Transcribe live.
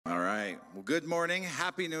Well, good morning.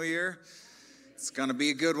 Happy New Year. It's going to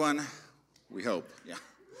be a good one. We hope. Yeah.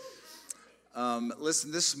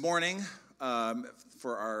 Listen, this morning,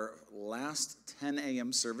 for our last 10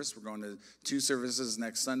 a.m. service, we're going to 2 services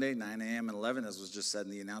next Sunday, 9 a.m. and 11, as was just said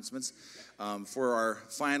in the announcements. For our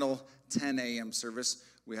final 10 a.m. service,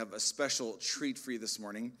 we have a special treat for you this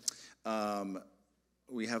morning.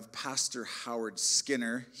 We have Pastor Howard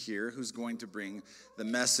Skinner here, who's going to bring the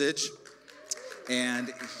message.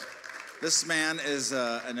 And this man is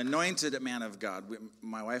an anointed man of God.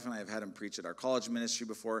 My wife and I have had him preach at our college ministry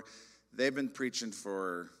before. They've been preaching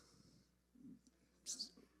for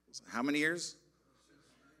how many years?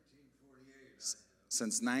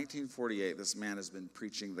 Since 1948, this man has been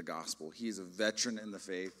preaching the gospel. He's a veteran in the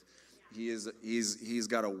faith. He's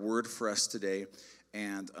got a word for us today.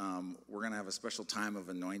 And we're going to have a special time of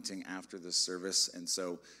anointing after this service. And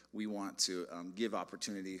so we want to give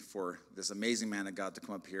opportunity for this amazing man of God to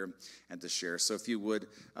come up here and to share. So if you would,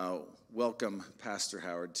 welcome Pastor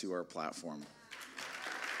Howard to our platform.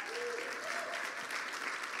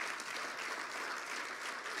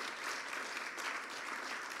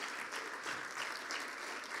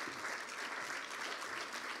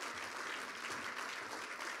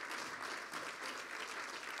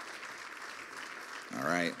 All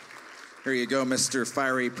right. Here you go, Mr.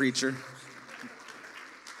 Fiery Preacher.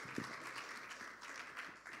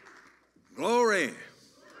 Glory.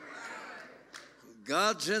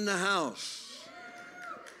 God's in the house.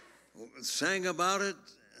 Sang about it.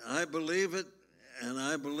 I believe it. And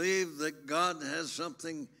I believe that God has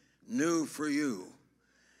something new for you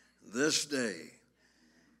this day.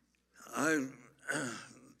 I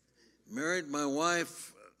married my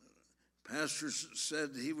wife. Pastor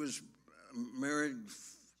said he was married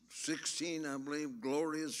 16, I believe,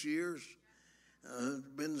 glorious years.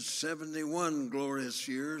 Been 71 glorious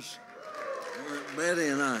years, Betty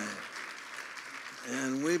and I.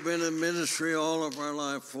 And we've been in ministry all of our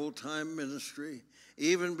life, full-time ministry.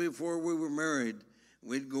 Even before we were married,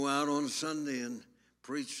 we'd go out on Sunday and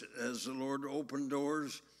preach as the Lord opened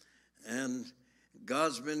doors. And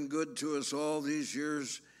God's been good to us all these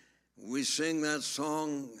years. We sing that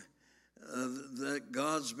song, that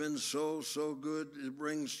God's been so good. It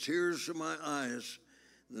brings tears to my eyes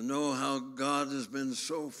to know how God has been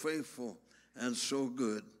so faithful and so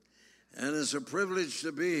good. And it's a privilege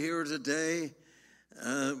to be here today.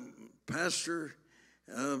 Pastor,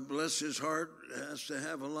 bless his heart, has to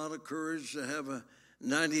have a lot of courage to have a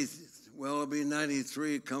it'll be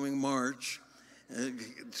 93 coming March,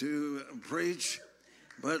 to preach.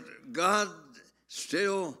 But God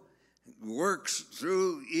still works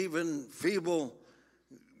through even feeble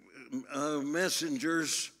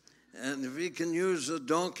messengers, and if he can use a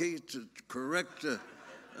donkey to correct an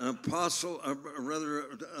apostle,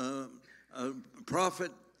 a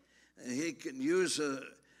prophet, he can use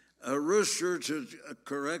a rooster to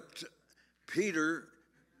correct Peter,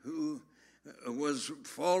 who was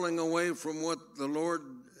falling away from what the Lord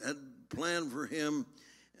had planned for him.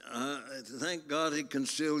 Thank God he can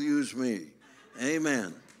still use me.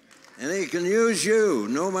 Amen. And he can use you,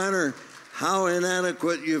 no matter how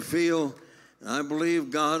inadequate you feel. I believe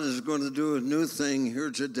God is going to do a new thing here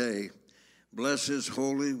today. Bless his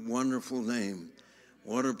holy, wonderful name.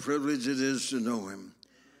 What a privilege it is to know him.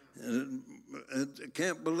 And I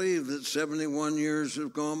can't believe that 71 years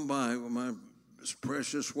have gone by with my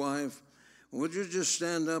precious wife. Would you just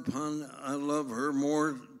stand up, hon? I love her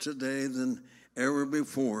more today than ever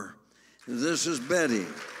before. This is Betty.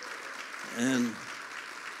 And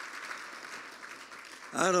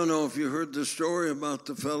I don't know if you heard the story about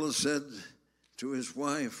the fellow said to his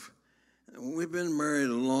wife, we've been married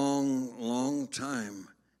a long time,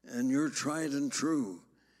 and you're tried and true.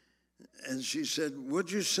 And she said,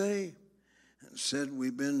 what'd you say? And said,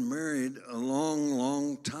 we've been married a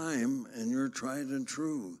long time, and you're tried and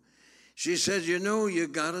true. She said, you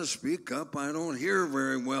got to speak up. I don't hear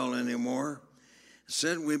very well anymore.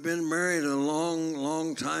 Said, we've been married a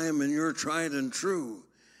long time, and you're tried and true.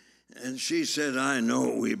 And she said, I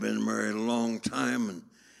know we've been married a long time, and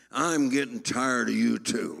I'm getting tired of you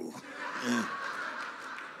too.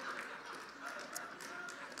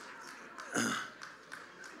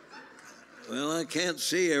 Well, I can't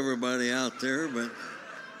see everybody out there, but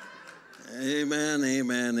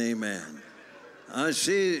amen. I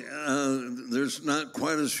see there's not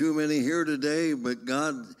quite as few many here today, but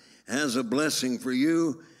God has a blessing for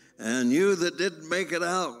you. And you that didn't make it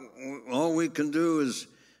out, all we can do is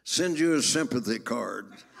send you a sympathy card.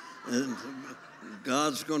 And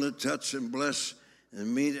God's going to touch and bless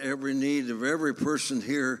and meet every need of every person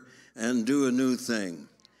here and do a new thing.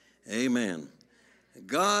 Amen.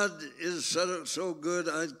 God is so good,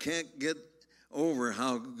 I can't get over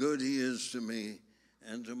how good he is to me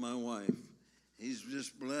and to my wife. He's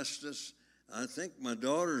just blessed us. I think my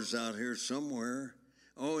daughter's out here somewhere.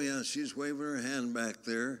 Oh, yeah, she's waving her hand back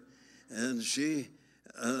there. And she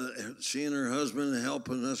and her husband are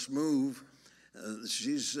helping us move.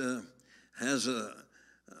 She's has a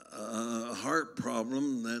heart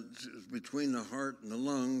problem that's between the heart and the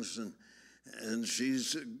lungs, and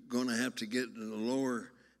she's going to have to get in a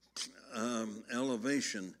lower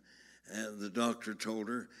elevation, the doctor told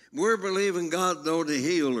her. We're believing God, though, to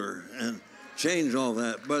heal her and change all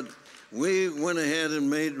that. But we went ahead and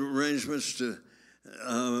made arrangements to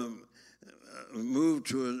move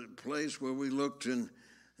to a place where we looked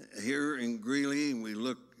here in Greeley, and we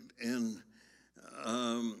looked in,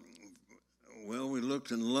 we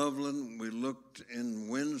looked in Loveland, we looked in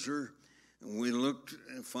Windsor, and we looked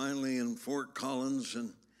finally in Fort Collins,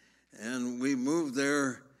 and we moved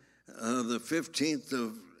there the 15th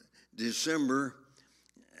of December,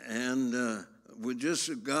 and we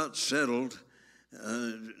just got settled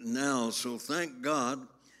now, so thank God.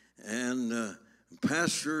 And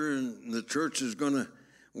pastor and the church is going to,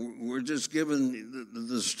 we're just giving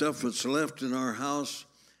the stuff that's left in our house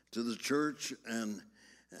to the church, and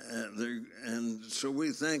so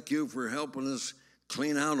we thank you for helping us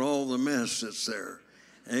clean out all the mess that's there.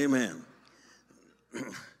 Amen.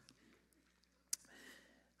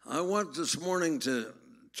 I want this morning to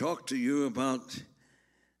talk to you about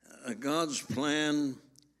God's plan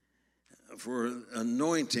for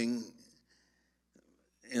anointing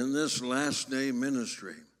in this last day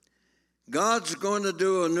ministry. God's going to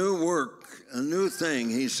do a new work, a new thing,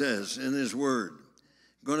 he says in his word.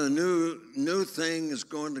 New thing is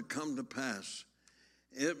going to come to pass.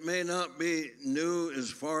 It may not be new as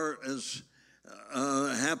far as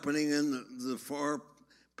happening in the far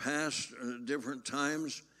past, different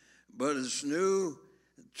times, but it's new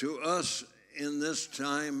to us in this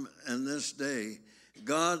time and this day.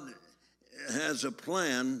 God has a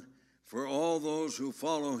plan for all those who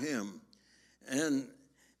follow him. And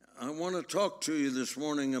I want to talk to you this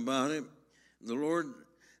morning about it. The Lord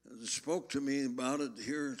spoke to me about it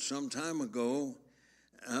here some time ago.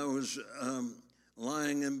 I was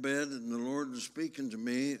lying in bed, and the Lord was speaking to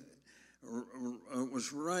me. It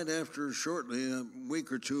was right after, shortly, a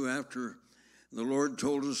week or two after the Lord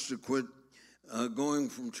told us to quit going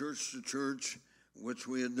from church to church, which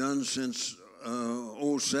we had done since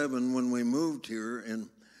 07 when we moved here in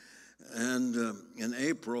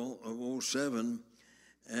April of 07.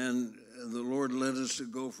 And the Lord led us to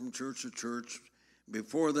go from church to church.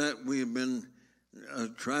 Before that, we had been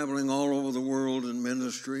traveling all over the world in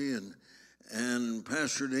ministry and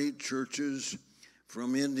pastored 8 churches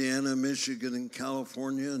from Indiana, Michigan, and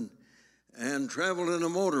California, and traveled in a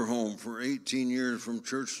motorhome for 18 years from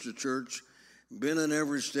church to church, been in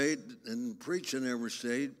every state and preached in every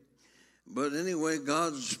state. But anyway,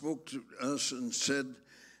 God spoke to us and said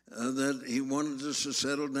that he wanted us to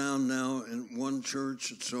settle down now in one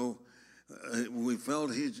church. So we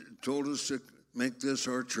felt he told us to make this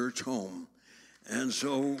our church home. And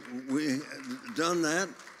so we done that.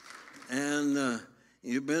 And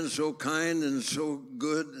you've been so kind and so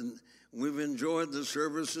good. And we've enjoyed the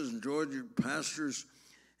services, enjoyed your pastors,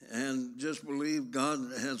 and just believe God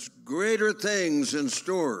has greater things in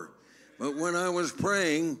store. But when I was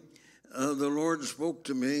praying, the Lord spoke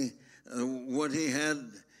to me what he had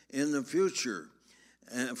in the future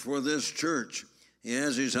for this church. He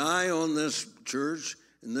has his eye on this church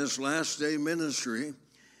in this last day ministry,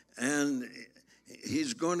 and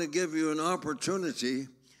he's going to give you an opportunity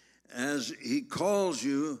as he calls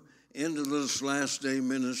you into this last day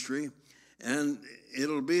ministry, and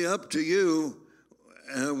it'll be up to you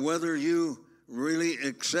whether you really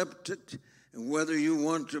accept it, whether you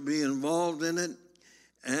want to be involved in it.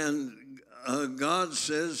 And God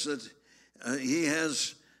says that he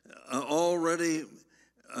has already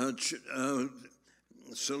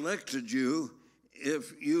selected you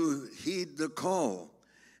if you heed the call.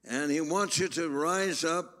 And he wants you to rise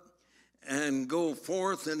up and go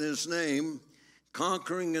forth in his name,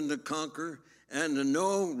 conquering and to conquer, and to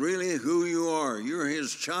know really who you are. You're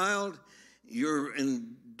his child. You're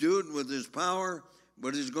endued with his power,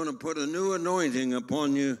 but he's going to put a new anointing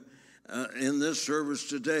upon you in this service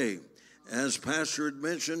today. As Pastor had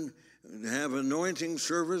mentioned, we have anointing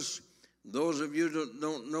service. Those of you that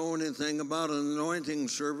don't know anything about an anointing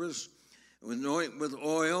service, anoint with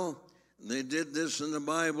oil. They did this in the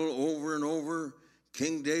Bible over and over.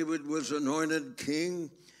 King David was anointed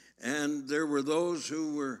king, and there were those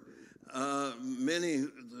who were many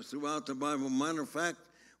throughout the Bible. Matter of fact,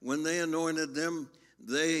 when they anointed them,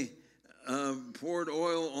 they poured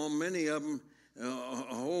oil on many of them,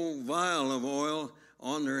 a whole vial of oil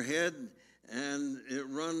on their head, and it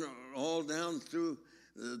run all down through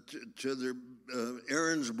to their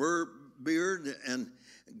Aaron's beard, and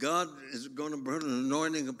God is going to put an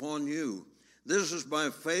anointing upon you. This is by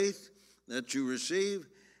faith that you receive,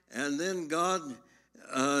 and then God,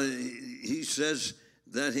 he says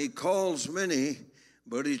that he calls many,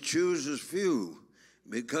 but he chooses few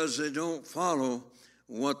because they don't follow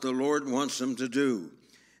what the Lord wants them to do.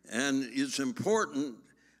 And it's important,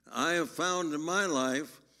 I have found in my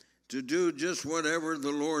life, to do just whatever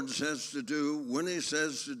the Lord says to do, when he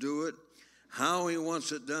says to do it, how he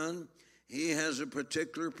wants it done. He has a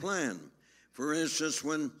particular plan. For instance,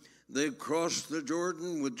 when they crossed the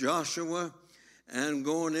Jordan with Joshua and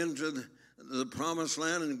going into the promised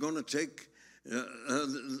land and going to take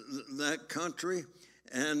that country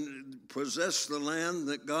and possess the land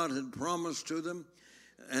that God had promised to them,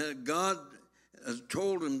 and God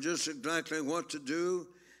told them just exactly what to do.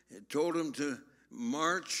 He told them to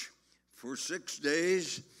march for 6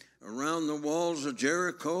 days around the walls of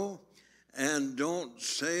Jericho and don't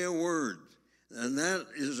say a word. And that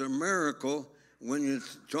is a miracle when you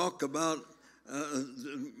talk about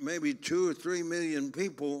maybe 2 or 3 million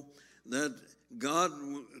people that God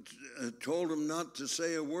told them not to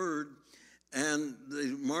say a word, and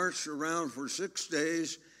they marched around for 6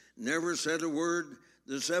 days, never said a word.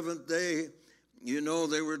 The 7th day, you know,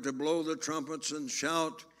 they were to blow the trumpets and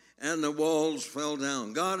shout, and the walls fell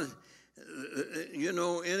down. God, you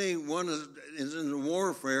know, anyone that is in the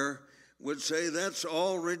warfare would say that's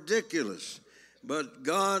all ridiculous. But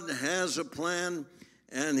God has a plan,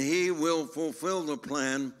 and he will fulfill the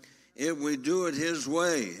plan if we do it his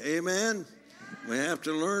way. Amen? We have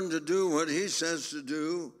to learn to do what he says to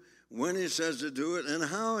do, when he says to do it, and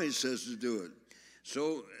how he says to do it.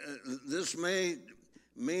 So this may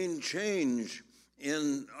mean change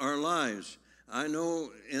in our lives. I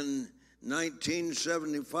know in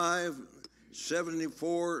 1975,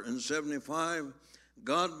 74, and 75,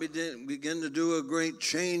 God began to do a great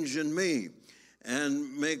change in me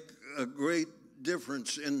and make a great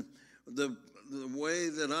difference in the way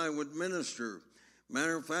that I would minister.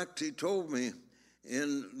 Matter of fact, he told me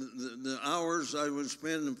in the hours I would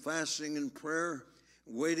spend in fasting and prayer,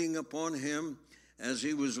 waiting upon him as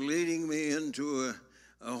he was leading me into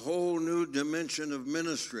a whole new dimension of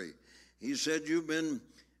ministry. He said, you've been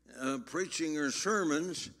preaching your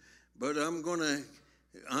sermons, but I'm going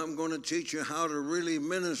to teach you how to really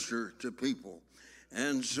minister to people.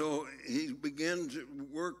 And so he began to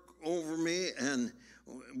work over me and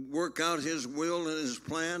work out his will and his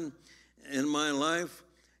plan in my life.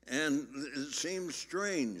 And it seems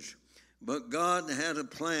strange, but God had a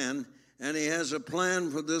plan, and he has a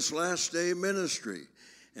plan for this last day ministry.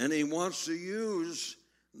 And he wants to use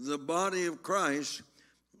the body of Christ.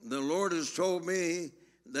 The Lord has told me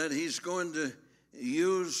that he's going to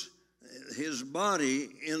use his body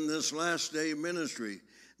in this last day ministry.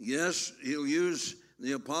 Yes, he'll use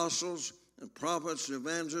the apostles, the prophets,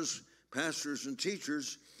 evangelists, pastors, and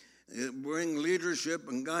teachers, bring leadership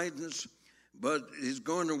and guidance, but he's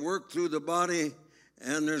going to work through the body,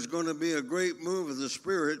 and there's going to be a great move of the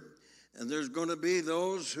Spirit, and there's going to be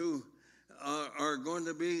those who are going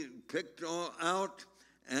to be picked out,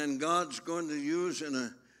 and God's going to use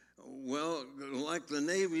like the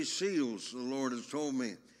Navy SEALs, the Lord has told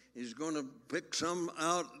me. He's going to pick some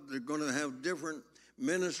out. They're going to have different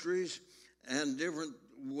ministries and different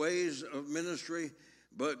ways of ministry,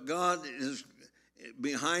 but God is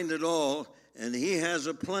behind it all, and he has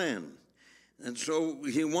a plan. And so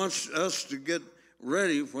he wants us to get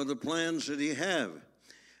ready for the plans that he has.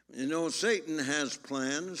 You know, Satan has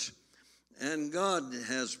plans, and God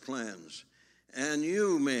has plans, and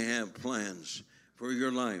you may have plans for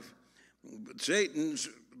your life. But Satan's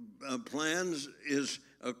plans is,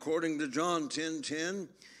 according to John 10:10,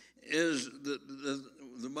 is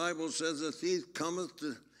the Bible says the thief cometh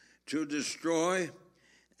to destroy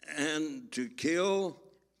and to kill,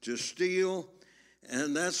 to steal,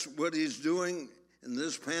 and that's what he's doing in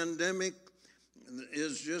this pandemic.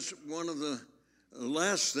 Is just one of the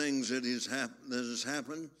last things that has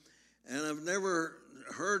happened, and I've never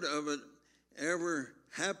heard of it ever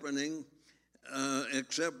happening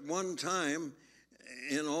except one time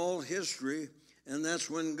in all history, and that's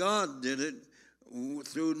when God did it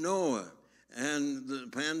through Noah. And the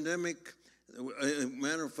pandemic,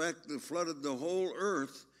 matter of fact, it flooded the whole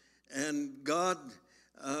earth, and God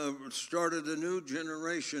started a new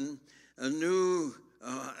generation, a new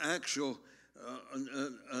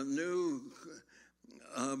a new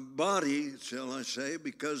body, shall I say,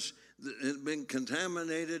 because it had been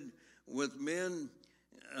contaminated with men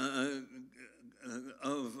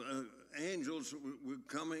of angels were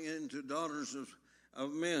coming into daughters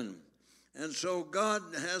of men. And so God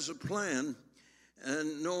has a plan,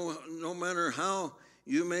 and no matter how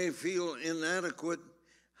you may feel inadequate,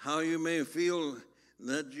 how you may feel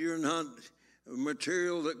that you're not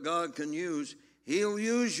material that God can use, He'll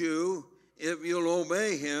use you if you'll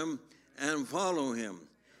obey Him and follow Him.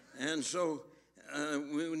 And so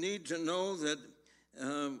we need to know that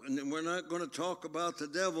we're not going to talk about the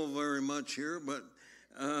devil very much here, but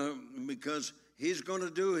because he's going to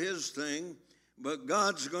do his thing, but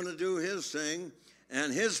God's going to do His thing,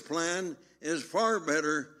 and His plan is far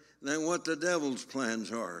better than what the devil's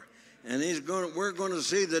plans are. And we're going to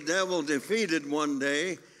see the devil defeated one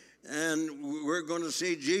day, and we're going to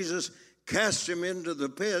see Jesus cast him into the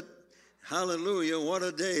pit. Hallelujah, what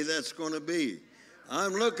a day that's going to be.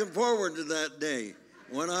 I'm looking forward to that day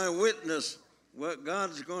when I witness what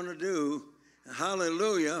God's going to do.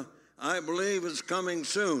 Hallelujah, I believe it's coming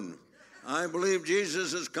soon. I believe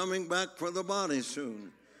Jesus is coming back for the body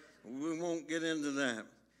soon. We won't get into that.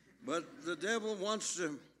 But the devil wants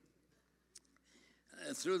to,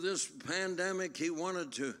 through this pandemic, he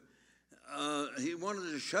wanted to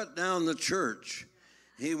shut down the church.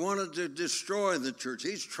 He wanted to destroy the church.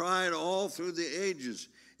 He's tried all through the ages.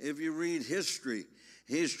 If you read history,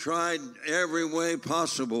 he's tried every way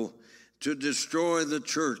possible to destroy the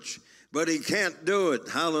church. But he can't do it.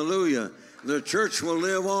 Hallelujah. The church will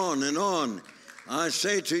live on and on. I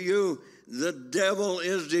say to you, the devil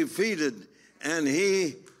is defeated, and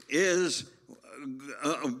he is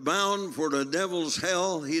bound for the devil's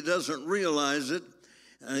hell. He doesn't realize it.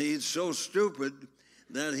 He's so stupid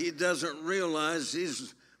that he doesn't realize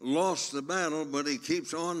he's lost the battle, but he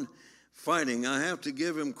keeps on fighting. I have to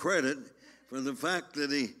give him credit for the fact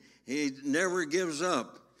that he never gives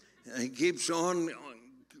up. He keeps on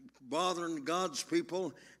bothering God's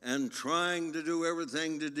people and trying to do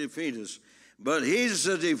everything to defeat us. But he's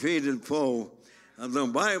a defeated foe. The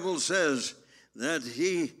Bible says that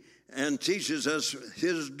he and teaches us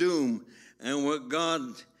his doom and what God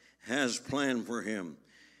has planned for him.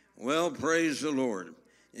 Well, praise the Lord.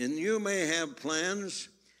 And you may have plans,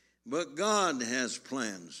 but God has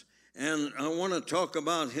plans. And I want to talk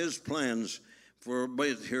about his plans for a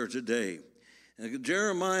bit here today.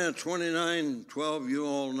 Jeremiah 29:12, you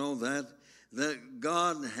all know that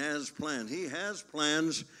God has plans. He has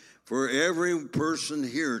plans for every person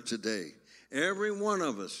here today. Every one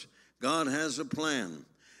of us, God has a plan.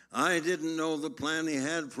 I didn't know the plan he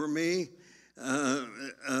had for me and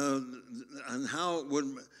how it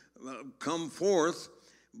would come forth,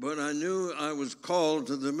 but I knew I was called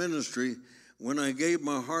to the ministry when I gave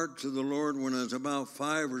my heart to the Lord when I was about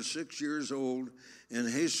 5 or 6 years old in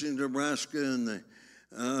Hastings, Nebraska, in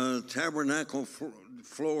the tabernacle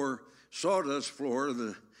floor, sawdust floor of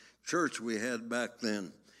the church we had back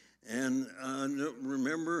then. And I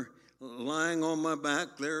remember lying on my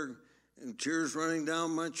back there and tears running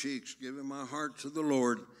down my cheeks, giving my heart to the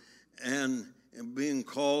Lord and being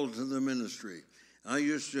called to the ministry. I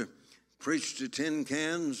used to preach to tin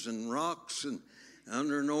cans and rocks and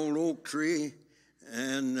under an old oak tree,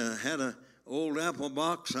 and had an old apple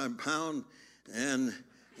box I pound and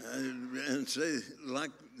say,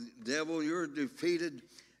 like, devil, you're defeated.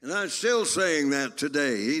 And I'm still saying that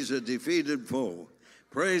today. He's a defeated foe.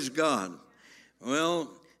 Praise God.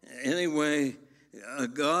 Well, anyway,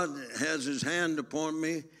 God has his hand upon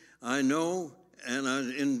me, I know, and I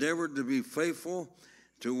endeavored to be faithful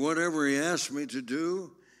to whatever he asked me to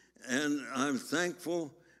do, and I'm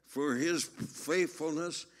thankful for his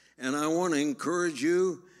faithfulness, and I want to encourage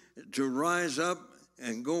you to rise up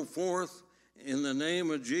and go forth in the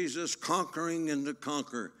name of Jesus, conquering and to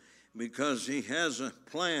conquer, because he has a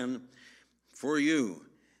plan for you.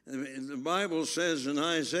 The Bible says in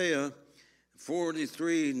Isaiah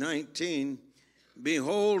 43:19,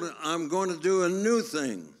 behold, I'm going to do a new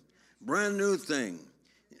thing, brand new thing.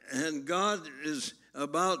 And God is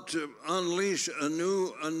about to unleash a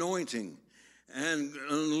new anointing and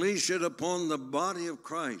unleash it upon the body of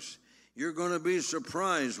Christ. You're going to be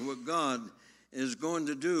surprised what God is going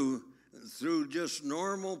to do through just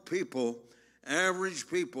normal people, average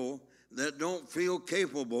people that don't feel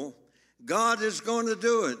capable. God is going to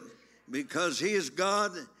do it because he is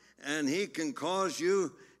God, and he can cause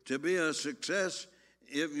you to be a success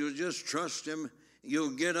if you just trust him.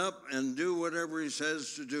 You'll get up and do whatever he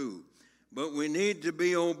says to do. But we need to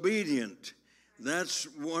be obedient. That's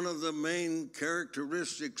one of the main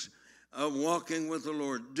characteristics of walking with the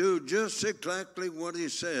Lord. Do just exactly what he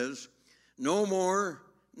says, no more,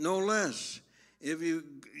 no less. If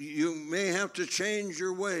you may have to change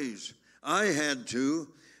your ways. I had to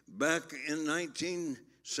back in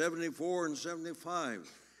 74 and 75,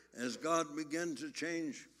 as God began to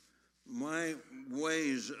change my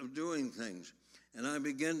ways of doing things. And I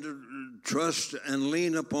began to trust and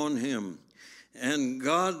lean upon him. And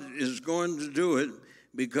God is going to do it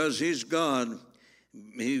because he's God.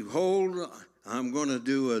 Behold, I'm going to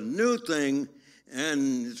do a new thing,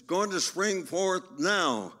 and it's going to spring forth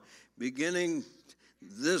now, beginning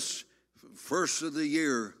this first of the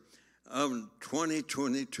year of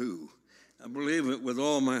 2022. I believe it with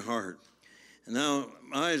all my heart. Now,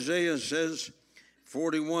 Isaiah says,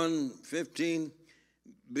 41:15,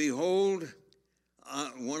 behold,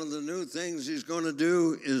 one of the new things he's going to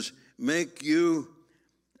do is make you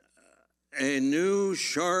a new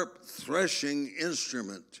sharp threshing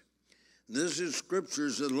instrument. This is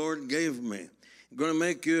scriptures the Lord gave me. I'm going to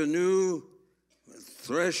make you a new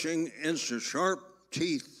threshing instrument, sharp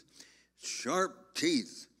teeth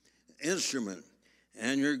instrument.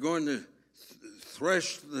 And you're going to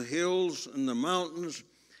thresh the hills and the mountains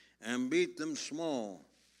and beat them small.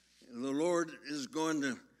 The Lord is going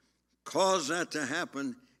to cause that to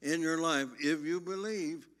happen in your life if you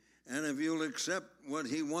believe and if you'll accept what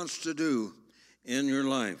he wants to do in your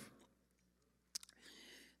life.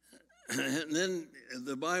 And then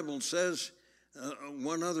the Bible says,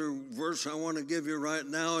 one other verse I want to give you right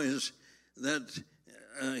now is that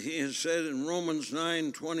he has said in Romans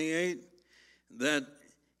 9:28 that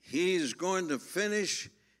he's going to finish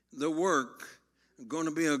the work. Going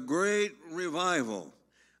to be a great revival,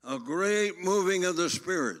 a great moving of the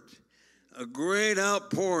Spirit, a great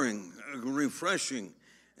outpouring, a refreshing,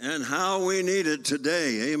 and how we need it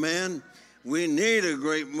today. Amen. We need a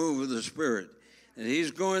great move of the Spirit. And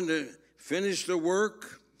he's going to finish the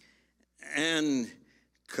work and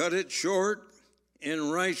cut it short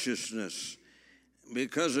in righteousness,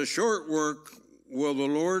 because a short work will the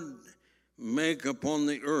Lord make upon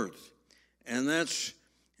the earth. And that's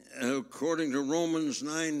according to Romans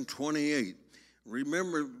 9:28.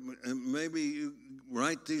 Remember, maybe you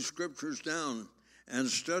write these scriptures down and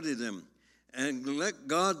study them and let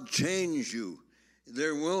God change you.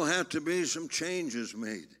 There will have to be some changes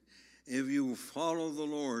made if you follow the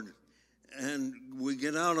Lord and we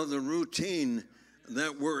get out of the routine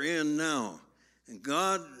that we're in now. And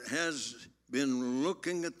God has been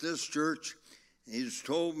looking at this church. He's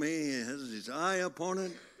told me he has his eye upon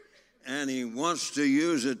it, and he wants to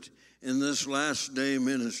use it in this last day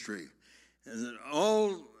ministry. And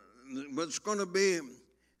all what's going to be,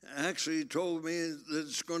 actually he told me that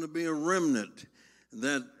it's going to be a remnant,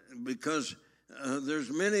 that because there's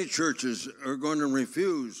many churches are going to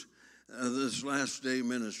refuse this last day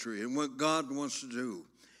ministry and what God wants to do.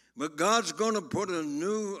 But God's going to put a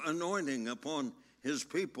new anointing upon his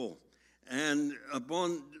people and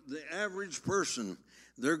upon the average person.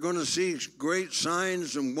 They're going to see great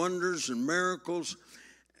signs and wonders and miracles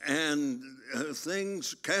and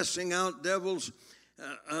things, casting out devils.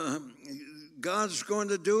 God's going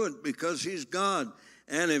to do it because he's God.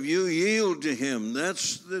 And if you yield to him,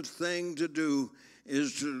 that's the thing to do,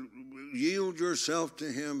 is to yield yourself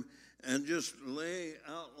to him and just lay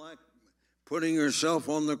out like putting yourself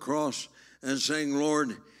on the cross and saying,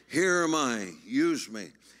 Lord, here am I, use me,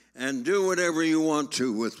 and do whatever you want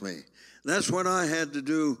to with me. That's what I had to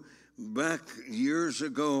do back years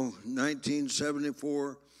ago,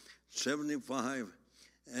 1974, 75,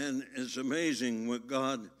 and it's amazing what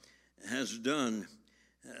God has done.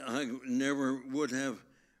 I never would have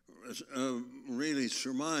really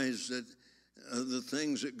surmised that the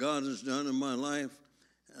things that God has done in my life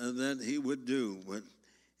that he would do. But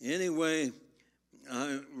anyway,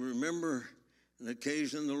 I remember an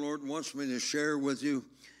occasion the Lord wants me to share with you.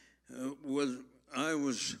 I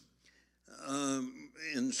was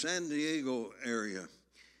in San Diego area.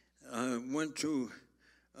 I went to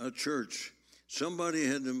a church. Somebody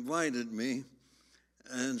had invited me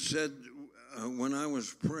and said, when I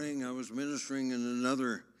was praying, I was ministering in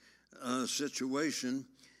another situation,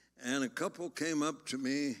 and a couple came up to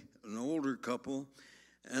me, an older couple,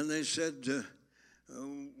 and they said,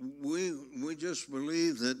 we just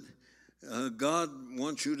believe that God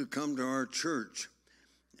wants you to come to our church.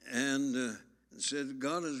 And said,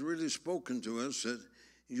 God has really spoken to us that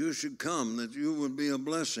you should come, that you would be a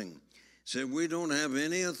blessing. Said, we don't have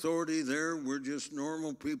any authority there. We're just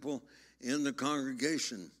normal people in the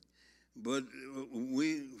congregation. But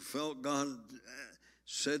we felt God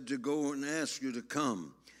said to go and ask you to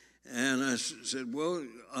come. And I said, well,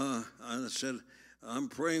 I said, I'm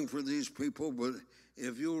praying for these people, but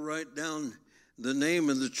if you'll write down the name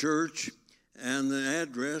of the church and the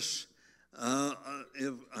address,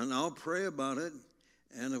 and I'll pray about it,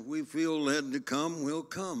 and if we feel led to come, we'll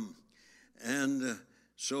come. And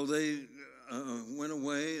so they went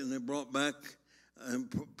away, and they brought back a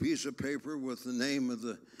piece of paper with the name of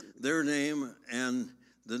their name and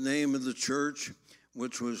the name of the church,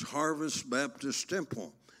 which was Harvest Baptist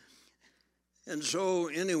Temple. And so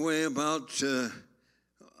anyway, about,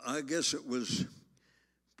 I guess it was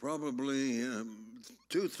probably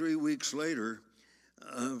 2-3 weeks later,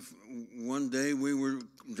 one day we were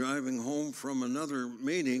driving home from another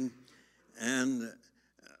meeting, and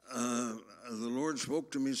the Lord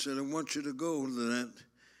spoke to me and said, I want you to go to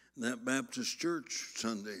that Baptist church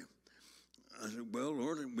Sunday. I said, well,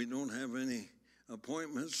 Lord, we don't have any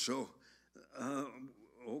appointments, so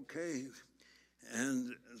okay.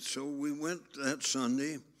 And so we went that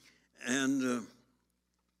Sunday, and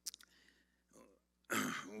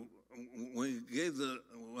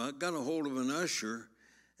I got a hold of an usher,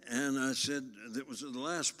 and I said, it was the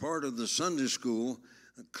last part of the Sunday school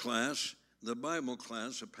class, the Bible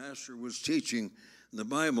class. The pastor was teaching the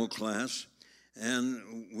Bible class, and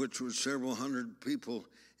which was several hundred people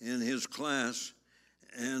in his class.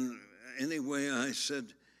 And anyway, I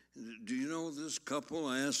said, do you know this couple?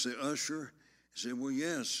 I asked the usher. He said, well,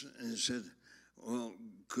 yes. And he said, well,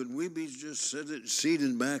 could we be just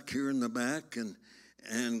seated back here in the back,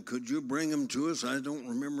 and could you bring them to us? I don't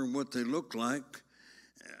remember what they looked like,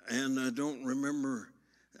 and I don't remember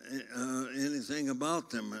anything about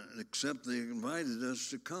them except they invited us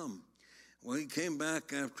to come. Well, he came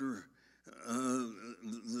back after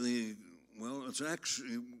it's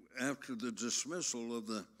actually after the dismissal of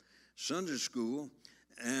the Sunday school,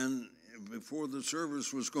 and before the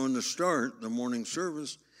service was going to start, the morning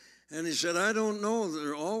service, and he said, I don't know,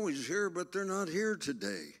 they're always here, but they're not here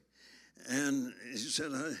today. And he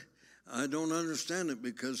said, I don't understand it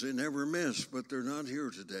because they never miss, but they're not here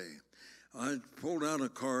today. I pulled out a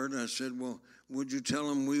card. I said, well, would you tell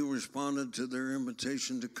them we responded to their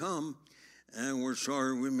invitation to come, and we're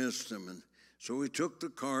sorry we missed them. And so we took the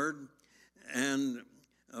card, and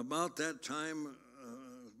about that time,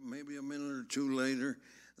 maybe a minute or two later,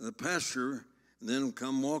 the pastor then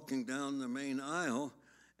come walking down the main aisle,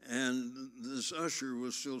 and this usher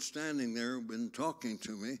was still standing there, been talking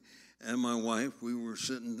to me, and my wife. We were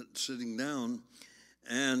sitting down,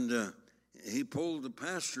 and he pulled the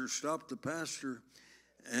pastor, stopped the pastor,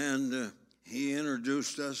 and he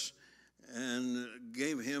introduced us and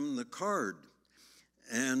gave him the card.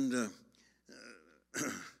 And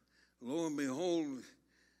lo and behold,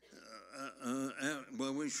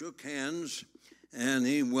 we shook hands, and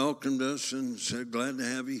he welcomed us and said, glad to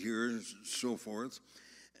have you here, and so forth.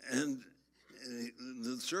 And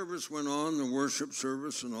the service went on, the worship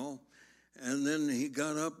service and all, and then he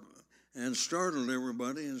got up and startled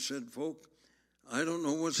everybody and said, folk, I don't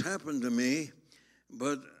know what's happened to me,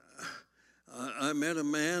 but I met a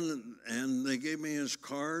man, and they gave me his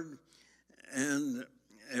card, and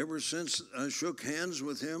ever since I shook hands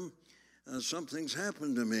with him, something's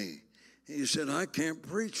happened to me. He said, I can't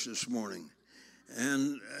preach this morning.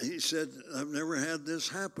 And he said, I've never had this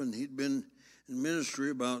happen. He'd been in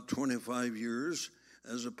ministry about 25 years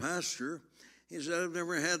as a pastor. He said, I've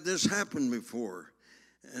never had this happen before.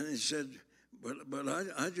 And he said, but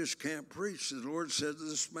I just can't preach. The Lord said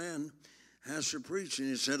this man has to preach. And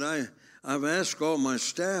he said, I've asked all my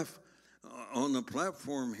staff on the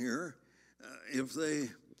platform here if they,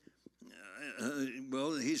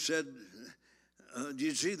 he said, do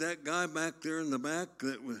you see that guy back there in the back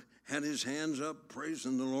that had his hands up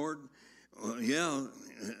praising the Lord? Well, yeah,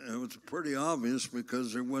 it was pretty obvious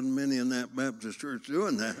because there wasn't many in that Baptist church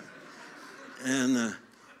doing that. And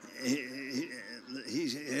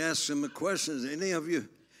he asked him a question, any of you,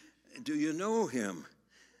 do you know him?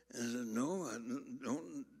 And I said, no, I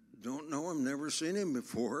don't know him, never seen him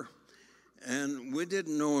before. And we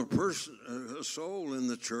didn't know a soul in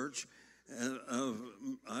the church of,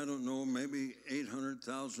 I don't know, maybe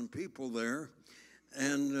 800,000 people there.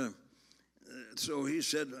 And so he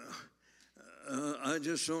said, I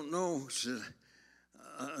just don't know. He said,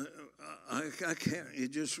 I can't. He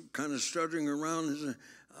just kind of stuttering around. He said,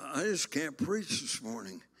 I just can't preach this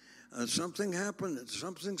morning. Something happened.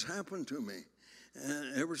 Something's happened to me.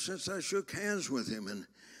 And ever since I shook hands with him. And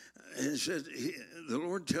he said, the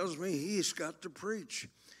Lord tells me he's got to preach.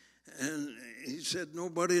 And he said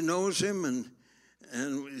nobody knows him and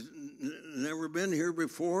never been here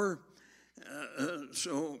before.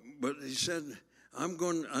 But he said,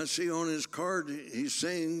 I see on his card he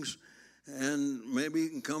sings, and maybe he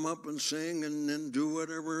can come up and sing and then do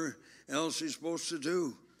whatever else he's supposed to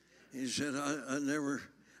do. He said,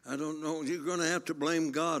 I don't know. You're going to have to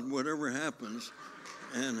blame God, whatever happens.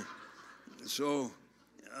 And so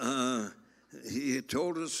he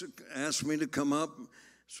told us, asked me to come up.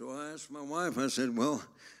 So I asked my wife, I said, well,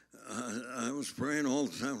 I was praying all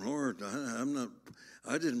the time, Lord,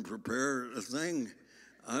 I didn't prepare a thing.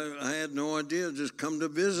 I had no idea, just come to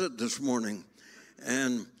visit this morning.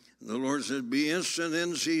 And the Lord said, be instant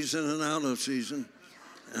in season and out of season.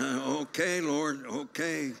 Okay, Lord,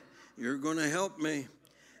 okay, you're going to help me.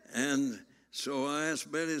 And so I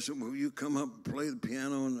asked Betty, I said, will you come up and play the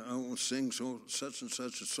piano and I will sing such and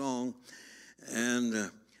such a song.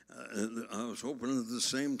 And I was hoping at the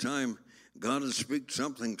same time God would speak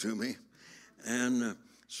something to me. And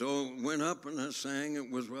so went up and I sang.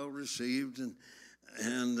 It was well received. And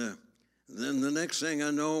then the next thing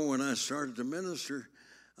I know, when I started to minister,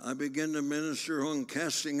 I began to minister on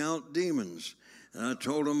casting out demons. And I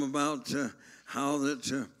told them about how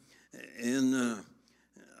that in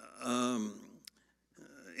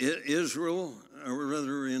Israel, or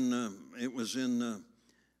rather it was in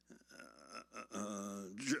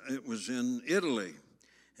Italy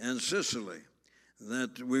and Sicily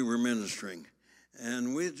that we were ministering.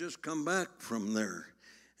 And we had just come back from there.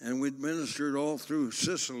 And we'd ministered all through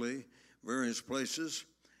Sicily, various places.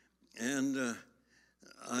 And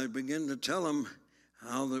I began to tell them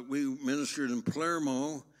how that we ministered in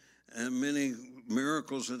Palermo and many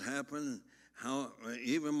miracles had happened. How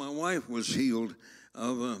even my wife was healed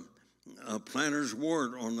of a plantar's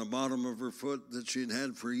wart on the bottom of her foot that she'd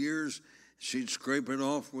had for years. She'd scrape it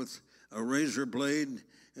off with a razor blade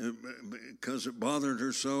because it bothered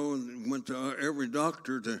her so, and went to every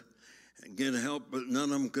doctor to get help, but none of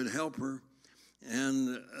them could help her. And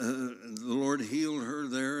the Lord healed her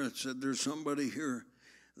there and said, there's somebody here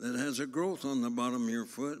that has a growth on the bottom of your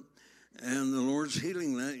foot, and the Lord's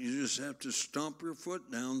healing that. You just have to stomp your foot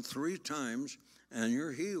down 3 times, and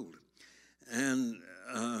you're healed. And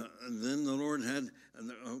then the Lord had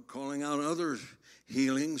calling out other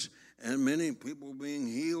healings, and many people being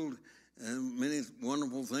healed, and many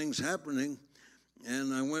wonderful things happening.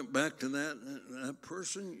 And I went back to that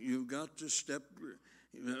person. You've got to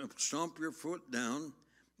stomp your foot down,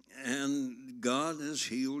 and God has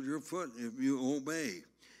healed your foot if you obey.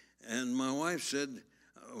 And my wife said,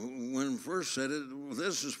 when first said it, well,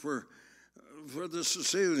 this is for the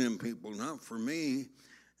Sicilian people, not for me.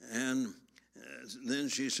 And then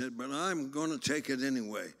she said, but I'm going to take it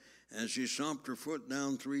anyway. And she stomped her foot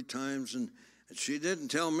down 3 times, and she didn't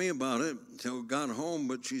tell me about it until we got home,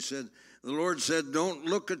 but she said, the Lord said, don't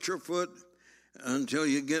look at your foot until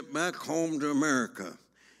you get back home to America.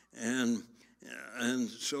 And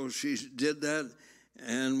so she did that,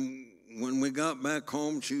 and when we got back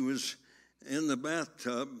home, she was in the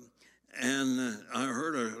bathtub, and I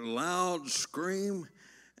heard a loud scream,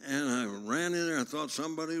 and I ran in there. I thought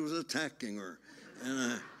somebody was attacking her,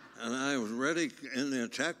 and I was ready in the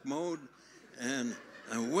attack mode. And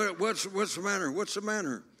what's the matter? What's the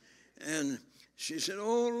matter? And she said,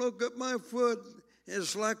 oh, look at my foot.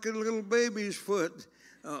 It's like a little baby's foot.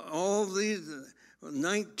 All these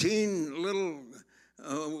 19 little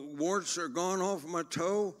warts are gone off my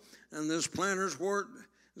toe, and this plantar's wart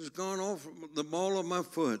has gone off the ball of my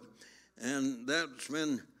foot. And that's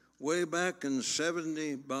been way back in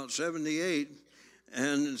about 78,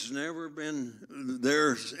 and it's never been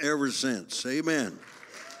there ever since. Amen.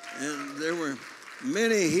 And there were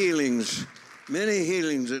many healings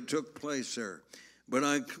that took place there. But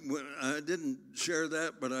I didn't share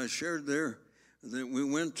that, but I shared there that we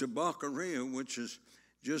went to Baccaria, which is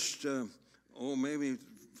just, maybe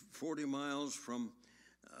 40 miles from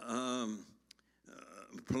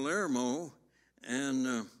Palermo,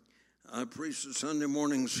 and I preached a Sunday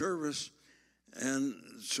morning service. And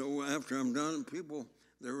so after I'm done,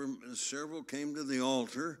 several came to the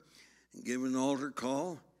altar, gave an altar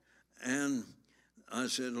call, and I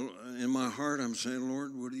said, in my heart, I'm saying,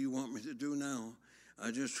 Lord, what do you want me to do now? I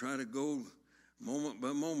just try to go moment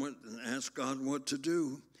by moment and ask God what to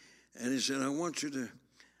do. And he said, I want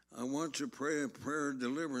to pray a prayer of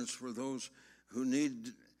deliverance for those who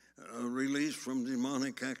need release from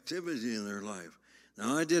demonic activity in their life.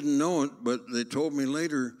 Now, I didn't know it, but they told me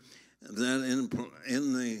later that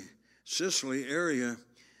in the Sicily area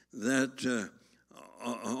that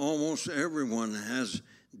almost everyone has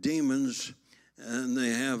demons, and they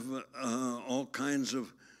have all kinds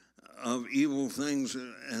of evil things,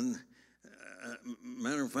 and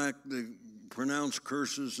matter of fact, they pronounce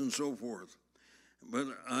curses and so forth. But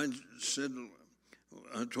I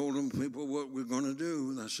told them, people, what we're going to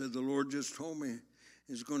do. I said, the Lord just told me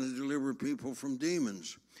he's going to deliver people from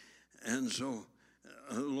demons. And so,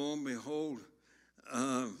 lo and behold,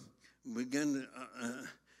 began to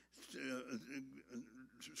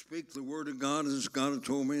speak the word of God as God had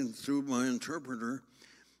told me through my interpreter.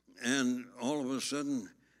 And all of a sudden,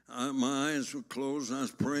 my eyes were closed, and I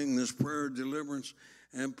was praying this prayer of deliverance,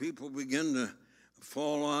 and people began to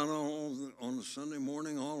fall out on the Sunday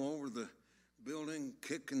morning all over the building,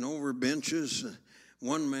 kicking over benches.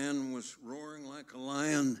 One man was roaring like a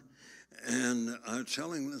lion, and I was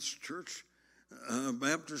telling this church,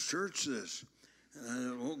 Baptist church, this.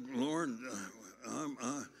 Oh, Lord,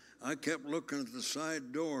 I kept looking at the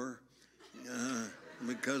side door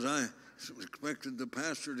because I expected the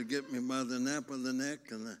pastor to get me by the nape of the neck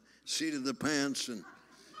and the seat of the pants, and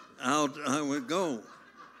out I would go.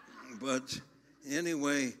 But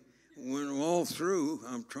anyway, when all through,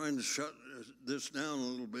 I'm trying to shut this down a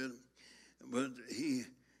little bit, but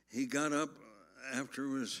he got up after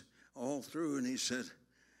it was all through, and he said,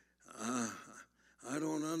 I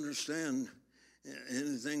don't understand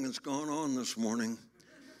anything that's gone on this morning.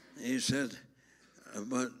 He said,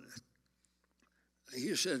 but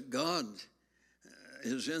he said, God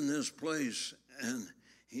is in this place. And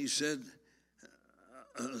he said,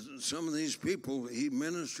 some of these people he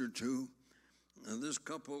ministered to, this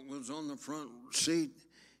couple was on the front seat.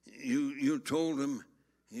 You told him,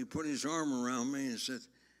 he put his arm around me and said,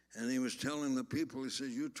 and he was telling the people, he said,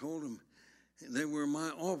 you told him, they were in my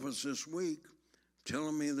office this week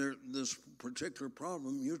telling me this particular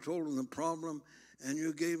problem. You told them the problem, and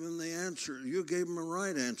you gave them the answer. You gave them a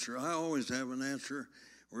right answer. I always have an answer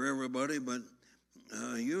for everybody, but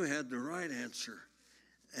you had the right answer.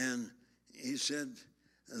 And he said,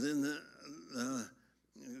 then the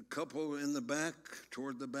couple in the back,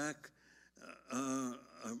 toward the back,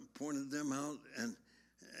 pointed them out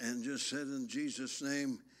and just said in Jesus'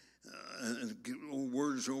 name, and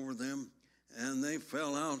words over them, and they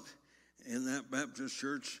fell out in that Baptist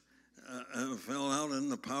church, fell out in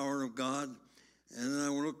the power of God. And then I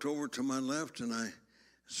looked over to my left, and I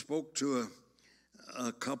spoke to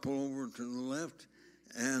a couple over to the left,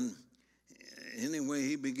 and anyway,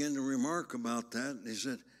 he began to remark about that. He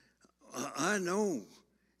said, I know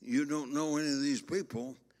you don't know any of these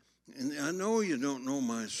people, and I know you don't know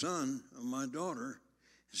my son or my daughter.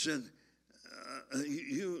 He said,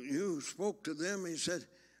 you spoke to them. He said,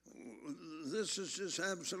 this is just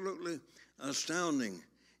absolutely astounding. He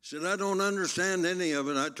said, I don't understand any of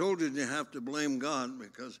it. I told you you have to blame God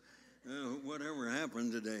because whatever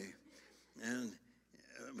happened today.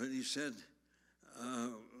 But he said,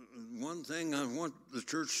 one thing I want the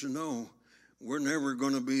church to know, we're never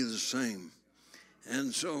going to be the same.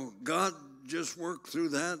 And so God just worked through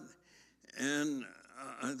that. And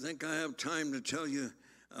I think I have time to tell you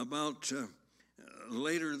about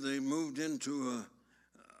later they moved into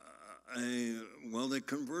they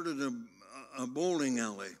converted a bowling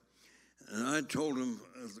alley. And I told them,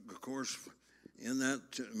 of course, in that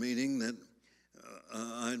meeting that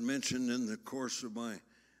I had mentioned in the course of my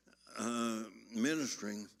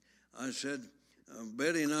ministering, I said,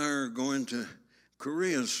 Betty and I are going to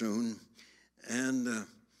Korea soon, and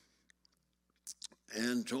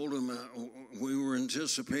told him we were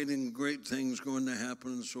anticipating great things going to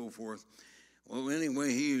happen and so forth. Well,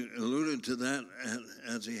 anyway, he alluded to that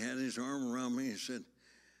as he had his arm around me. He said,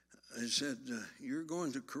 you're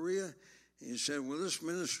going to Korea? He said, well, this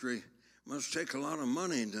ministry must take a lot of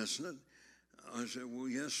money, doesn't it? I said, well,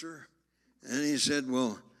 yes, sir. And he said,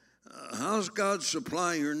 well, how's God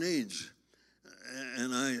supply your needs?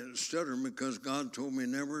 And I stuttered because God told me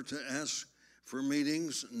never to ask for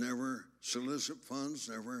meetings, never solicit funds,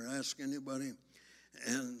 never ask anybody.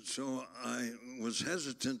 And so I was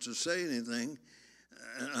hesitant to say anything.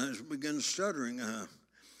 I began stuttering.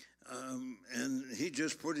 And he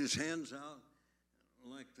just put his hands out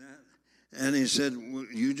like that. And he said, well,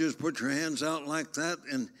 you just put your hands out like that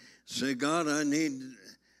and say, God, I need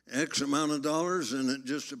X amount of dollars, and it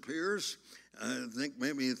just appears. I think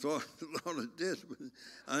maybe he thought it did. But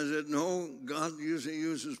I said, no, God usually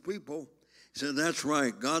uses people. He said, that's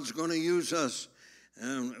right. God's going to use us.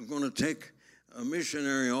 And I'm going to take a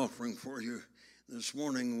missionary offering for you this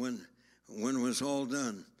morning when it was all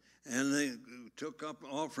done. And they took up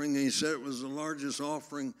offering. He said it was the largest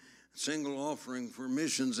offering, single offering for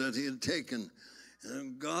missions that he had taken.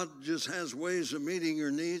 And God just has ways of meeting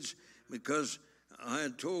your needs, because I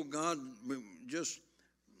had told God just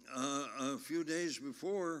a few days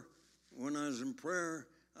before when I was in prayer,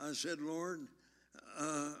 I said, Lord,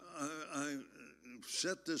 I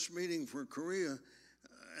set this meeting for Korea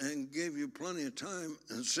and gave you plenty of time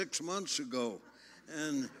 6 months ago.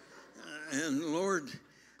 And Lord,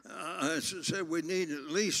 I said we need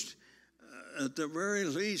at least, at the very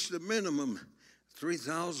least, the minimum,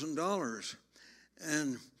 $3,000.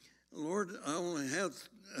 And Lord,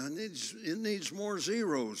 it needs more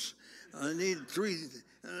zeros. I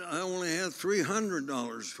only have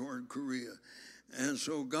 $300 toward Korea. And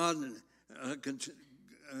so God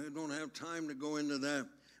don't have time to go into that,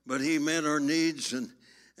 but he met our needs, and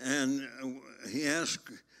he asked,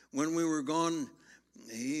 when we were gone,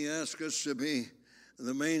 he asked us to be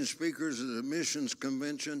the main speakers of the missions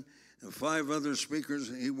convention, and 5 other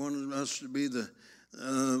speakers. He wanted us to be the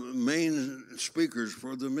main speakers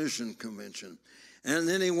for the mission convention. And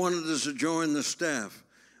then he wanted us to join the staff,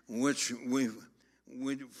 which we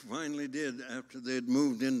finally did after they had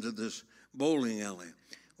moved into this bowling alley.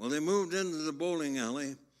 Well, they moved into the bowling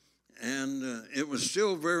alley, and it was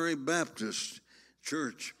still very Baptist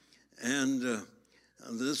church. And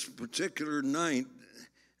this particular night,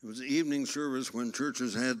 it was evening service when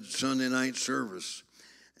churches had Sunday night service.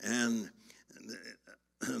 And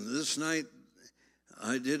this night,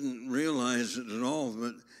 I didn't realize it at all,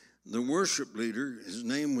 but the worship leader, his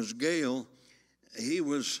name was Gail, he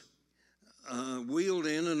was wheeled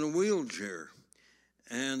in a wheelchair.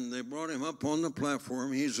 And they brought him up on the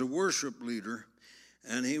platform. He's a worship leader,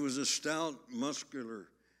 and he was a stout, muscular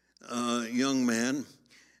young man.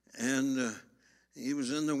 And he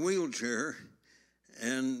was in the wheelchair,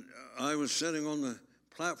 and I was sitting on the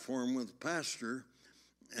platform with the pastor,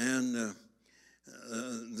 and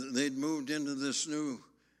they'd moved into this new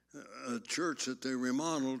church that they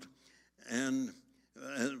remodeled, and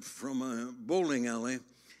from a bowling alley,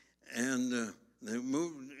 and they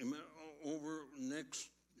moved him over next,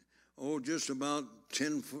 just about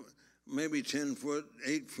 10 foot, maybe 10 foot,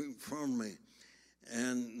 8 feet from me.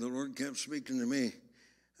 And the Lord kept speaking to me,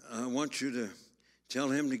 I want you to tell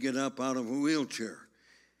him to get up out of a wheelchair.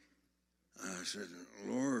 I said,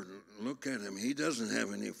 Lord, look at him. He doesn't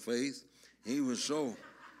have any faith. He was so,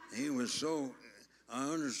 I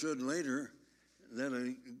understood later that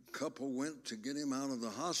a couple went to get him out of the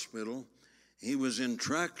hospital. He was in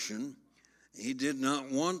traction. He did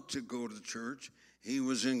not want to go to church. He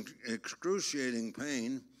was in excruciating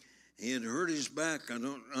pain. He had hurt his back. I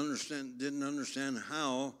didn't understand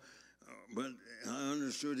how, but I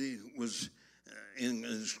understood he was in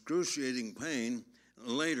excruciating pain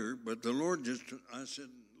later. But the Lord I said,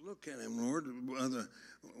 look at him, Lord, by the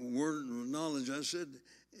word of knowledge. I said,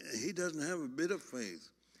 he doesn't have a bit of faith.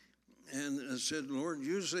 And I said, Lord,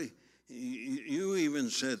 usually you even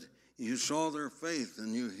said you saw their faith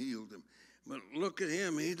and you healed them. But look at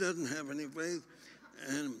him, he doesn't have any faith.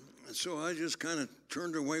 And so I just kind of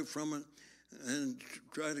turned away from it and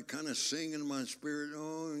tried to kind of sing in my spirit,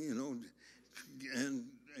 and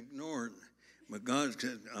ignore it. But God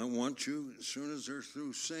said, I want you, as soon as they're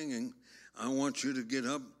through singing, I want you to get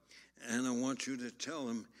up, and I want you to tell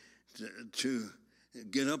them to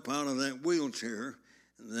get up out of that wheelchair,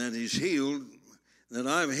 that he's healed, that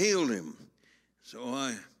I've healed him.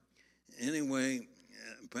 So anyway,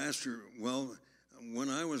 Pastor, when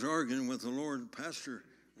I was arguing with the Lord, Pastor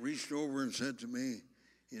reached over and said to me,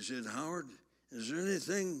 he said, Howard, is there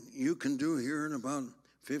anything you can do here in about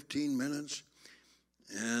 15 minutes?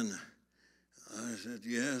 And I said,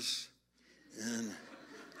 yes. And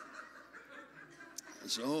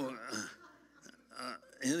so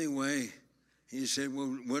anyway, he said, well,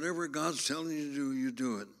 whatever God's telling you to do, you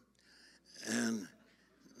do it. And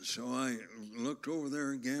so I looked over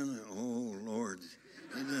there again. Oh, Lord,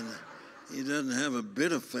 he doesn't have a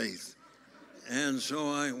bit of faith. And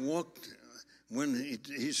so I walked, when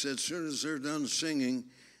he said, as soon as they're done singing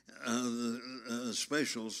the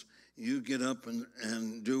specials, you get up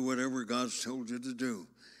and do whatever God's told you to do.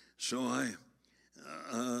 So I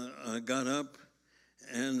got up,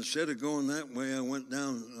 and instead of going that way, I went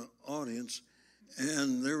down the audience,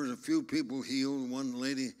 and there was a few people healed. One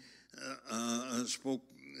lady spoke,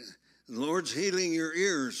 the Lord's healing your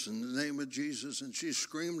ears in the name of Jesus, and she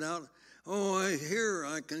screamed out, oh,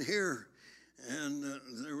 I can hear. And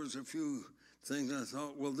there was a few things I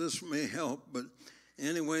thought, well, this may help. But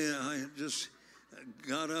anyway, I just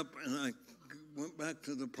got up and I went back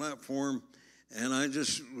to the platform, and I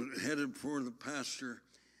just headed for the pastor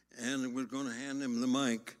and was going to hand him the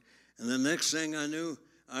mic. And the next thing I knew,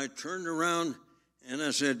 I turned around and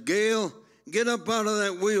I said, Gail, get up out of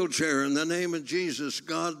that wheelchair in the name of Jesus.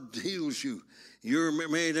 God heals you. You're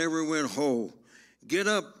made everywhere whole. Get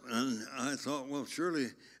up. And I thought, well, surely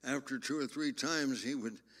after 2 or 3 times he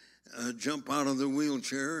would jump out of the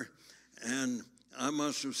wheelchair. And I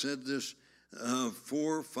must have said this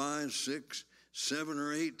 4, 5, 6, 7,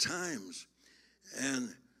 or 8 times. And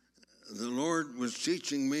the Lord was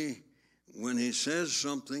teaching me, when he says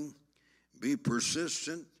something, be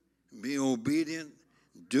persistent, be obedient,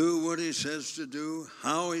 do what he says to do,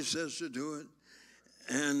 how he says to do it,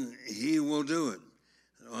 and he will do it.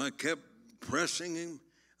 So I kept pressing him.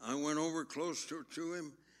 I went over close to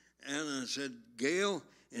him, and I said, Gail,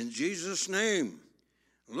 in Jesus' name,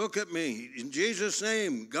 look at me. In Jesus'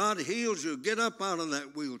 name, God heals you. Get up out of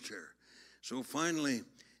that wheelchair. So finally,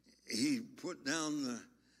 he put down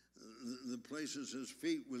the places his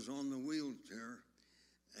feet was on the wheelchair,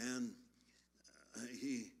 and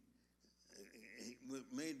he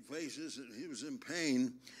made faces, and he was in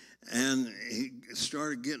pain, and he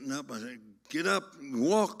started getting up. I said, get up,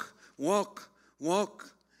 walk, walk, walk,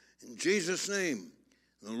 in Jesus' name.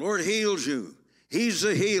 The Lord heals you. He's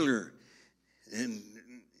the healer. And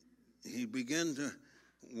he began to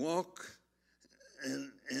walk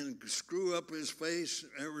and screw up his face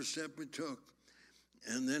every step he took.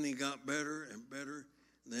 And then he got better and better.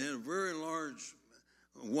 They had a very large,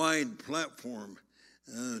 wide platform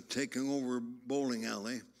taking over a bowling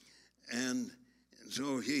alley. And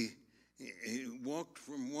so he walked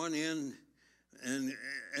from one end, and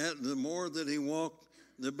the more that he walked,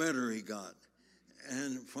 the better he got.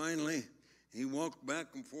 And finally, he walked back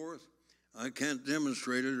and forth. I can't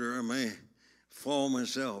demonstrate it, or I may fall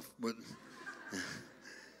myself, but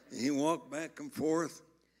he walked back and forth,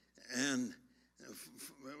 and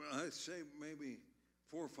I'd say maybe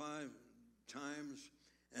 4 or 5 times,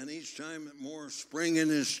 and each time more spring in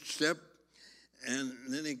his step, and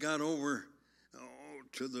then he got over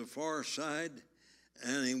to the far side,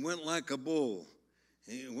 and he went like a bull.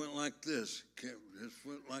 He went like this, his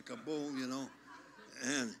foot like a bull, you know,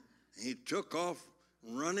 and he took off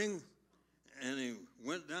running, and he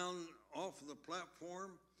went down off the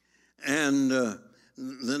platform, and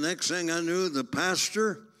the next thing I knew, the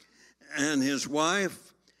pastor and his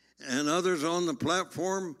wife and others on the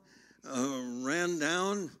platform ran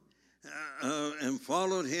down and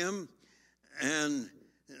followed him, and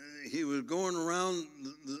he was going around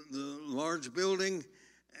the large building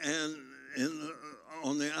and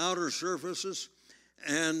on the outer surfaces,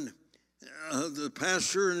 and the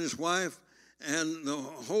pastor and his wife and the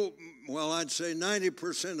whole, well, I'd say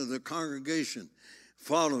 90% of the congregation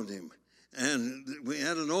followed him. And we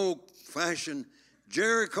had an old-fashioned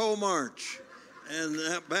Jericho march in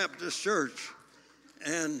that Baptist church.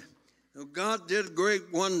 And God did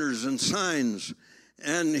great wonders and signs,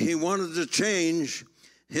 and he wanted to change.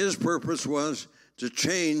 His purpose was to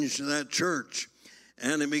change that church,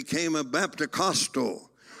 and it became a Baptist-costal.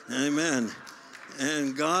 Amen.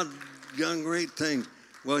 And God done great things.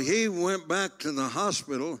 Well, he went back to the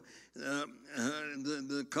hospital.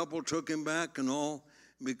 The couple took him back and all,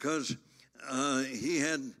 because he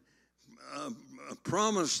had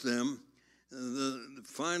promised them.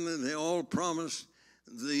 Finally, they all promised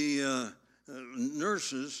the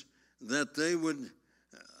nurses that they would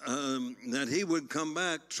that he would come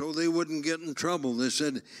back so they wouldn't get in trouble. They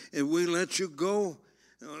said, if we let you go,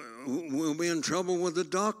 we'll be in trouble with the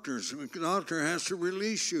doctors. The doctor has to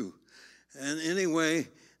release you. And anyway,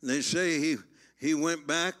 they say he went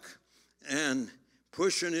back and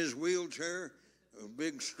pushing his wheelchair, a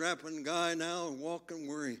big strapping guy now walking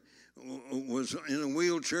where he was in a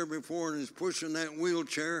wheelchair before, and he's pushing that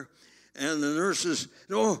wheelchair. And the nurses,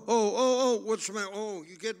 what's the matter? Oh,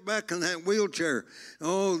 you get back in that wheelchair.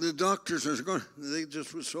 Oh, the doctors are going, they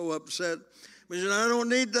just were so upset. He said, I don't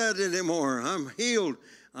need that anymore. I'm healed.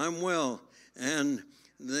 I'm well. And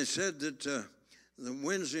they said that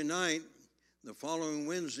the following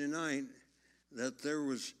Wednesday night, that there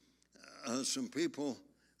was some people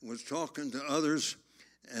was talking to others,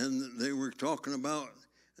 and they were talking about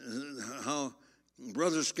how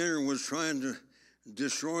Brother Skinner was trying to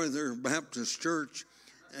destroy their Baptist church,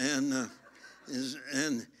 and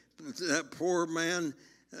that poor man,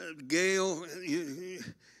 Gail,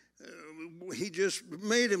 he just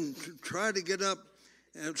made him try to get up,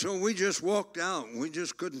 and so we just walked out. We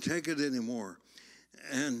just couldn't take it anymore,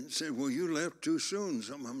 and said, well, you left too soon.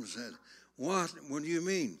 Some of them said, what? What do you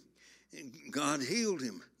mean? God healed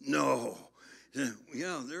him. No.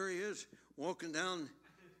 Yeah, there he is, walking down,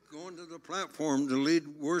 going to the platform to lead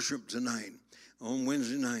worship tonight on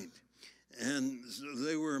Wednesday night. And so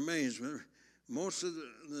they were amazed. Most of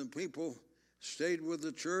the people stayed with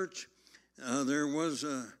the church. There was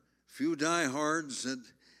a few diehards that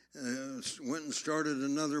went and started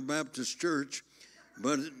another Baptist church.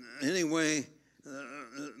 But anyway,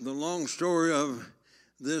 the long story of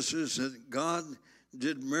this is that God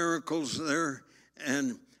did miracles there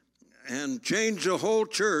and changed the whole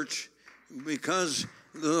church because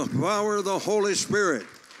the power of the Holy Spirit.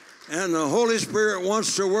 And the Holy Spirit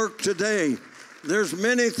wants to work today. There's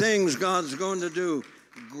many things God's going to do.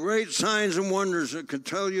 Great signs and wonders that could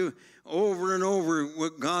tell you over and over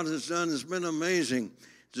what God has done. It's been amazing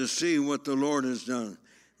to see what the Lord has done.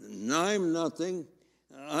 And I'm nothing.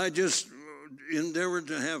 I just endeavored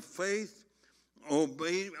to have faith,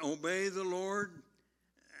 obey the Lord,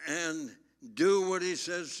 and Do what he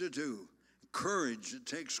says to do. Courage. It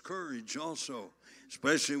takes courage also,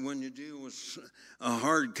 especially when you deal with a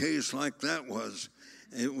hard case like that was.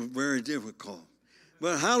 It was very difficult.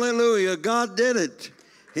 But hallelujah, God did it.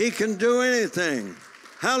 He can do anything.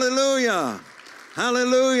 Hallelujah.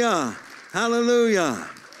 Hallelujah. Hallelujah.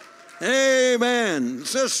 Amen.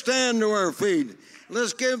 Let's just stand to our feet.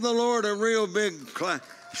 Let's give the Lord a real big clap.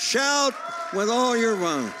 Shout with all your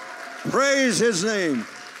might. Praise his name.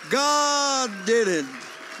 God did it.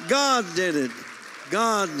 God did it.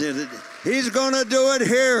 God did it. He's going to do it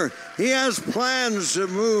here. He has plans to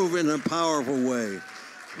move in a powerful way.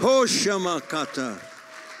 Hoshamakata.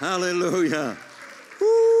 Hallelujah.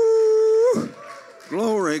 Woo.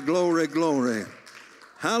 Glory, glory, glory.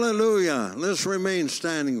 Hallelujah. Let's remain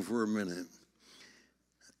standing for a minute.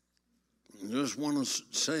 I just want to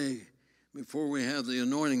say, before we have the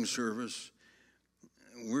anointing service,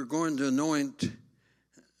 we're going to anoint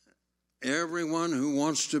everyone who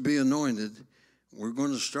wants to be anointed. We're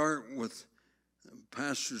going to start with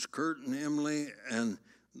Pastors Kurt and Emily and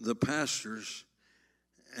the pastors,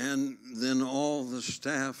 and then all the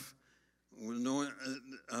staff will anoint.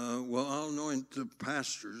 I'll anoint the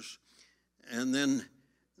pastors, and then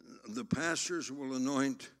the pastors will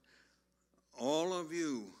anoint all of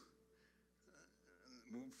you.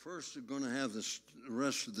 First, they're going to have the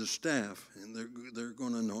rest of the staff, and they're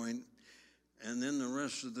going to anoint, and then the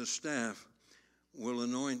rest of the staff will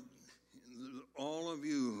anoint all of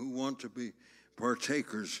you who want to be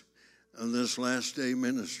partakers of this last day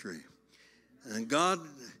ministry. And God,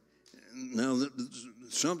 now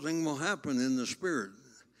something will happen in the Spirit.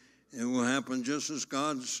 It will happen just as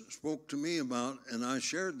God spoke to me about, and I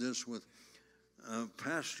shared this with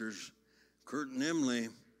pastors, Kurt and Emily,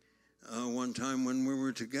 one time when we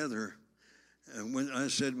were together. And when I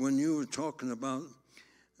said, when you were talking about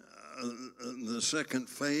the second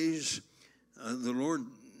phase, the Lord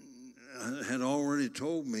had already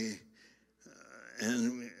told me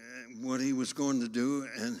and what he was going to do.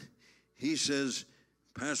 And he says,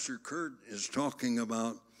 Pastor Kurt is talking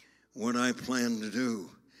about what I plan to do,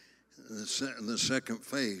 the second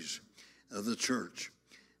phase of the church.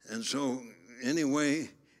 And so anyway,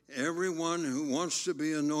 everyone who wants to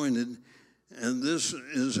be anointed, and this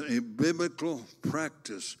is a biblical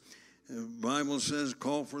practice. The Bible says,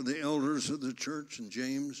 call for the elders of the church in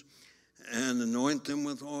James and anoint them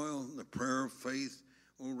with oil. The prayer of faith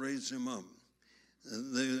will raise them up.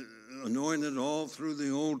 They anointed all through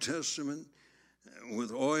the Old Testament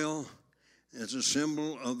with oil. It's a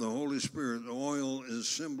symbol of the Holy Spirit. The oil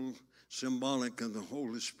is symbolic of the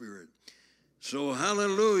Holy Spirit. So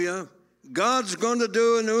hallelujah. God's going to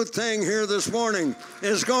do a new thing here this morning.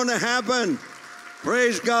 It's going to happen.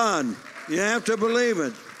 Praise God. You have to believe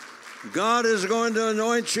it. God is going to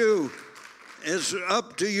anoint you. It's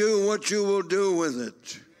up to you what you will do with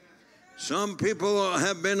it. Some people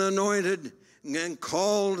have been anointed and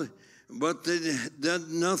called, but they did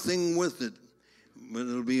nothing with it. But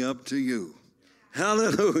it'll be up to you.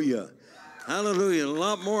 Hallelujah. Hallelujah. A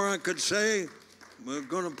lot more I could say. We're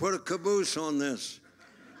going to put a caboose on this.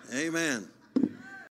 Amen.